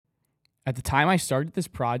At the time I started this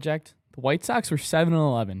project, the White Sox were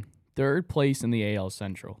 7-11, third place in the AL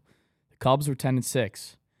Central. The Cubs were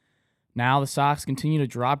 10-6. Now the Sox continue to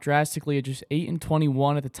drop drastically at just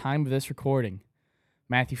 8-21 at the time of this recording.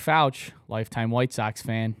 Matthew Fouch, lifetime White Sox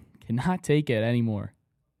fan, cannot take it anymore.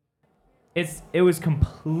 It was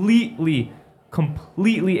completely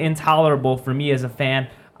intolerable for me as a fan.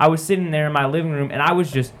 I was sitting there in my living room, and I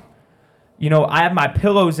was just, I have my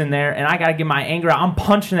pillows in there, and I got to get my anger out. I'm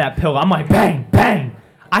punching that pillow. I'm like, bang, bang.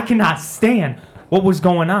 I cannot stand what was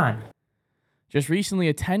going on. Just recently,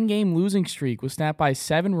 a 10-game losing streak was snapped by a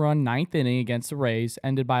 7-run ninth inning against the Rays,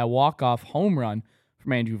 ended by a walk-off home run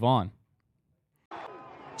from Andrew Vaughn.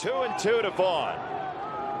 2-2 to Vaughn.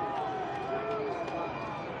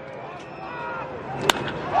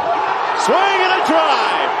 Swing and a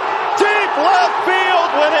drive. Deep left field.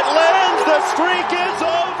 When it lands, the streak is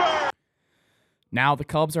over. Now the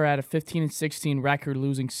Cubs are at a 15-16 record,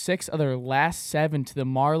 losing 6 of their last 7 to the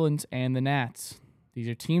Marlins and the Nats. These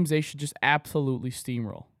are teams they should just absolutely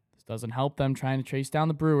steamroll. This doesn't help them trying to chase down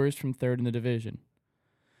the Brewers from third in the division.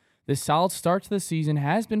 This solid start to the season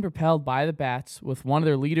has been propelled by the Bats, with one of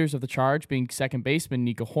their leaders of the charge being second baseman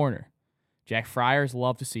Nico Hoerner. Jack Friars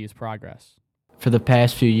love to see his progress. For the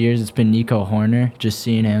past few years, it's been Nico Hoerner. Just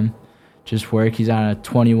seeing him just work. He's on a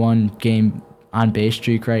 21-game on-base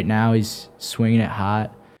streak right now. He's swinging it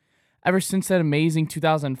hot. Ever since that amazing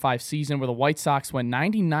 2005 season where the White Sox went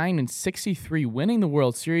 99-63, winning the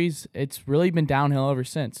World Series, it's really been downhill ever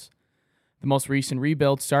since. The most recent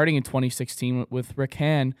rebuild starting in 2016 with Rick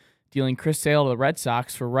Hahn dealing Chris Sale to the Red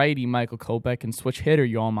Sox for righty Michael Kopech and switch hitter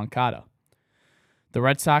Yoan Moncada. The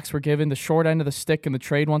Red Sox were given the short end of the stick in the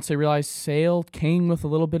trade once they realized Sale came with a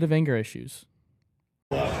little bit of anger issues.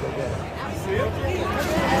 Yeah,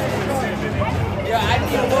 I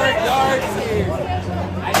need more yards here.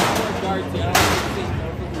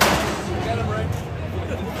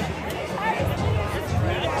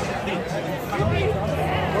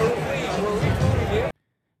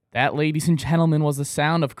 That, ladies and gentlemen, was the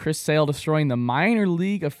sound of Chris Sale destroying the minor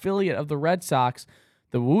league affiliate of the Red Sox,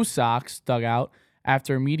 the Woo Sox, dugout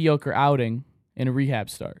after a mediocre outing in a rehab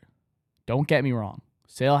start. Don't get me wrong,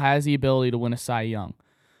 Sale has the ability to win a Cy Young,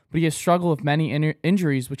 but he has struggled with many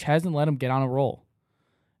injuries, which hasn't let him get on a roll.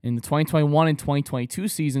 In the 2021 and 2022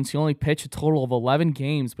 seasons, he only pitched a total of 11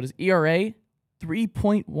 games, but his ERA,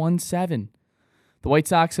 3.17. The White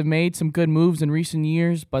Sox have made some good moves in recent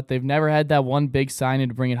years, but they've never had that one big signing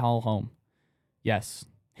to bring it all home. Yes,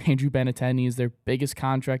 Andrew Benintendi is their biggest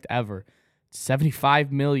contract ever,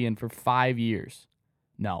 $75 million for 5 years.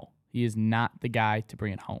 No, he is not the guy to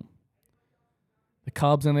bring it home. The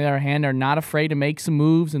Cubs, on the other hand, are not afraid to make some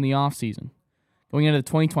moves in the offseason. Going into the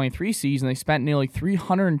 2023 season, they spent nearly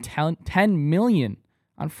 $310 million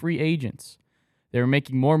on free agents. They were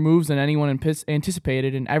making more moves than anyone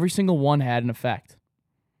anticipated, and every single one had an effect.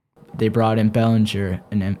 They brought in Bellinger,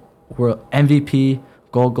 an MVP,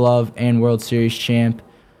 Gold Glove, and World Series champ.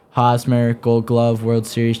 Hosmer, Gold Glove, World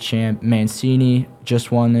Series champ. Mancini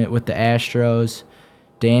just won it with the Astros.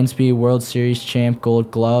 Dansby, World Series champ,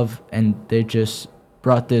 Gold Glove, and they just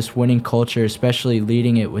brought this winning culture, especially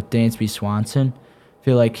leading it with Dansby Swanson. I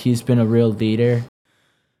feel like he's been a real leader.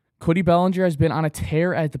 Cody Bellinger has been on a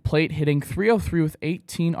tear at the plate, hitting .303 with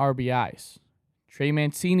 18 RBIs. Trey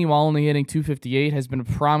Mancini, while only hitting .258, has been a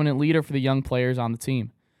prominent leader for the young players on the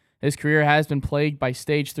team. His career has been plagued by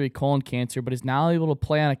stage 3 colon cancer, but is now able to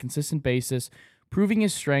play on a consistent basis, proving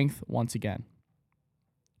his strength once again.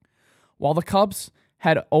 While the Cubs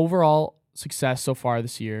had overall success so far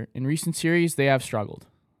this year, in recent series they have struggled.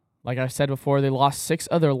 Like I said before, they lost 6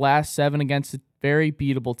 of their last 7 against very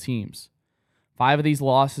beatable teams. 5 of these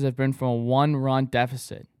losses have been from a 1-run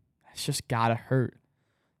deficit. That's just gotta hurt.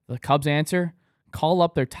 The Cubs answer? Call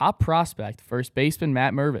up their top prospect, first baseman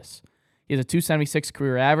Matt Mervis. He has a .276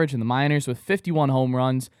 career average in the minors with 51 home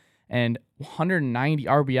runs and 190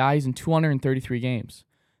 RBIs in 233 games.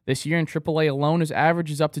 This year in AAA alone, his average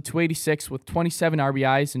is up to .286 with 27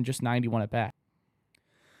 RBIs and just 91 at-bats.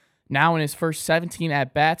 Now in his first 17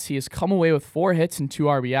 at-bats, he has come away with 4 hits and 2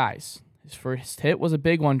 RBIs. His first hit was a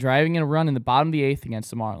big one, driving in a run in the bottom of the 8th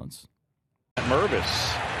against the Marlins.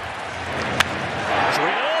 Mervis.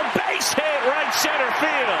 Real base hit right center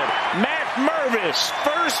field. Matt Mervis,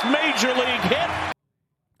 first major league hit.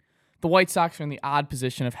 The White Sox are in the odd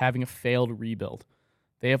position of having a failed rebuild.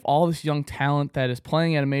 They have all this young talent that is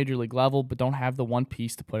playing at a major league level, but don't have the one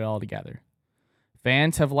piece to put it all together.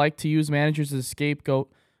 Fans have liked to use managers as a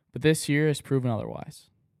scapegoat, but this year has proven otherwise.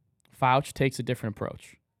 Fouch takes a different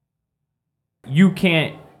approach. You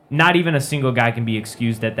can't, not even a single guy can be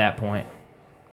excused at that point.